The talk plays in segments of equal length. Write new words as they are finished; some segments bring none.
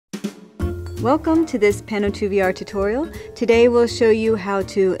Welcome to this Pano2VR tutorial. Today we'll show you how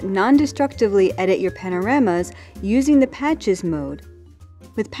to non-destructively edit your panoramas using the patches mode.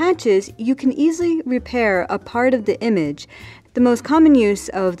 With patches, you can easily repair a part of the image. The most common use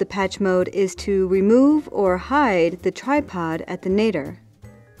of the patch mode is to remove or hide the tripod at the nadir.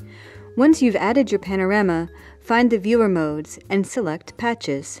 Once you've added your panorama, find the viewer modes and select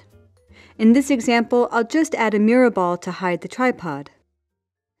patches. In this example, I'll just add a mirror ball to hide the tripod.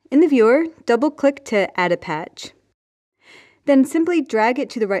 In the viewer, double-click to add a patch. Then simply drag it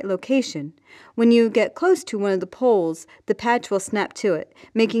to the right location. When you get close to one of the poles, the patch will snap to it,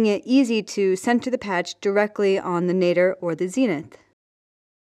 making it easy to center the patch directly on the nadir or the zenith.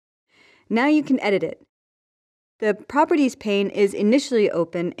 Now you can edit it. The Properties pane is initially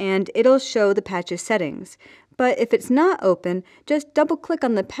open and it'll show the patch's settings. But if it's not open, just double-click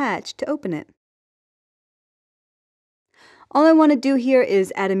on the patch to open it. All I want to do here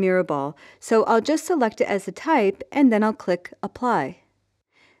is add a mirror ball, so I'll just select it as a type and then I'll click Apply.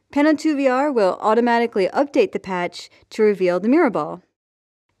 Pano2VR will automatically update the patch to reveal the mirror ball.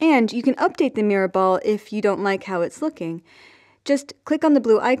 And you can update the mirror ball if you don't like how it's looking. Just click on the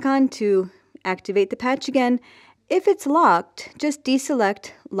blue icon to activate the patch again. If it's locked, just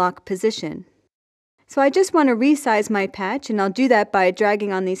deselect Lock Position. So I just want to resize my patch, and I'll do that by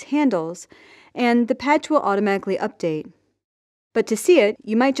dragging on these handles, and the patch will automatically update. But to see it,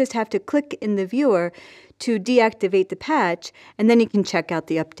 you might just have to click in the viewer to deactivate the patch, and then you can check out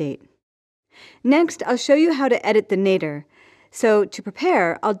the update. Next, I'll show you how to edit the nadir. So to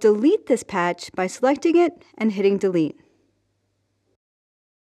prepare, I'll delete this patch by selecting it and hitting delete.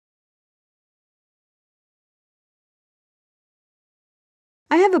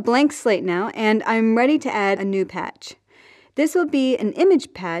 I have a blank slate now, and I'm ready to add a new patch. This will be an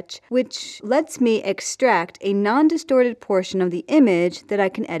image patch, which lets me extract a non-distorted portion of the image that I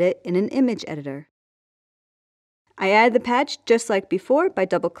can edit in an image editor. I add the patch just like before by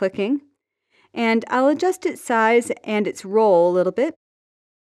double-clicking, and I'll adjust its size and its roll a little bit.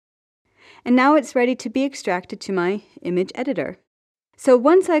 And now it's ready to be extracted to my image editor. So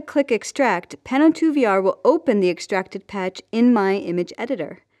once I click Extract, Pano2VR will open the extracted patch in my image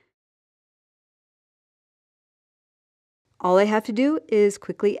editor. All I have to do is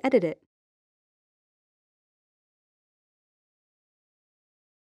quickly edit it.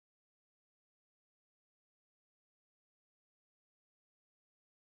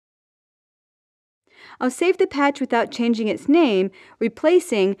 I'll save the patch without changing its name,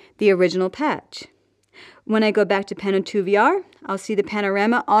 replacing the original patch. When I go back to Pano2VR, I'll see the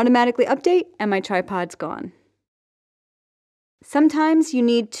panorama automatically update and my tripod's gone. Sometimes you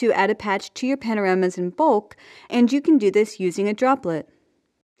need to add a patch to your panoramas in bulk, and you can do this using a droplet.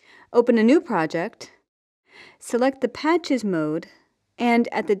 Open a new project, select the Patches mode, and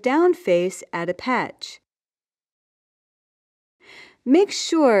at the down face, add a patch. Make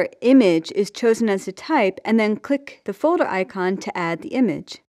sure Image is chosen as a type, and then click the folder icon to add the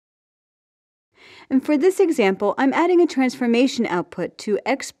image. And for this example, I'm adding a transformation output to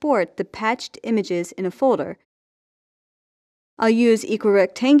export the patched images in a folder. I'll use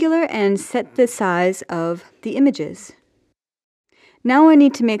equirectangular and set the size of the images. Now I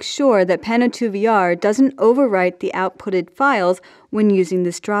need to make sure that Pano2VR doesn't overwrite the outputted files when using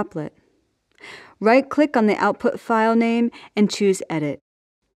this droplet. Right-click on the output file name and choose Edit.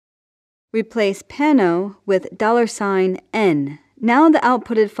 Replace Pano with $N. Now the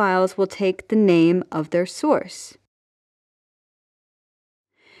outputted files will take the name of their source.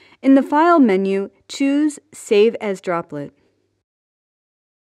 In the File menu, choose Save as Droplet.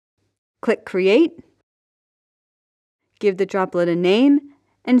 Click Create, give the droplet a name,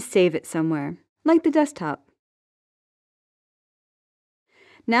 and save it somewhere, like the desktop.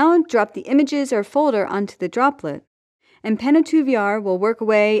 Now drop the images or folder onto the droplet, and Pano2VR will work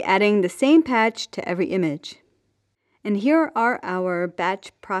away adding the same patch to every image. And here are our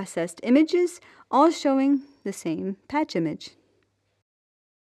batch processed images, all showing the same patch image.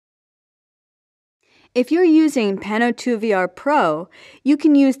 If you're using Pano2VR Pro, you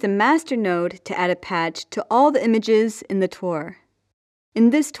can use the master node to add a patch to all the images in the tour. In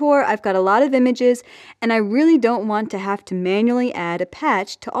this tour, I've got a lot of images, and I really don't want to have to manually add a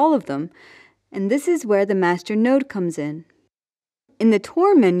patch to all of them. And this is where the master node comes in. In the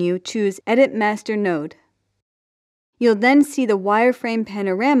tour menu, choose Edit Master Node. You'll then see the wireframe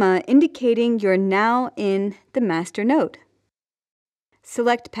panorama indicating you're now in the master node.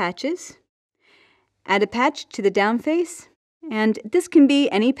 Select Patches, add a patch to the down face, and this can be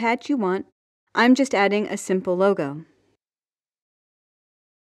any patch you want. I'm just adding a simple logo.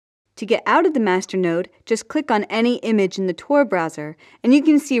 To get out of the master node, just click on any image in the Tor browser, and you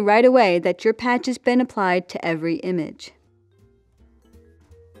can see right away that your patch has been applied to every image.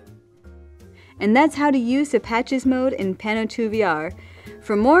 And that's how to use the patches mode in Pano2VR.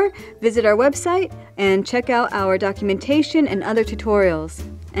 For more, visit our website and check out our documentation and other tutorials.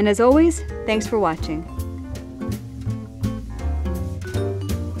 And as always, thanks for watching.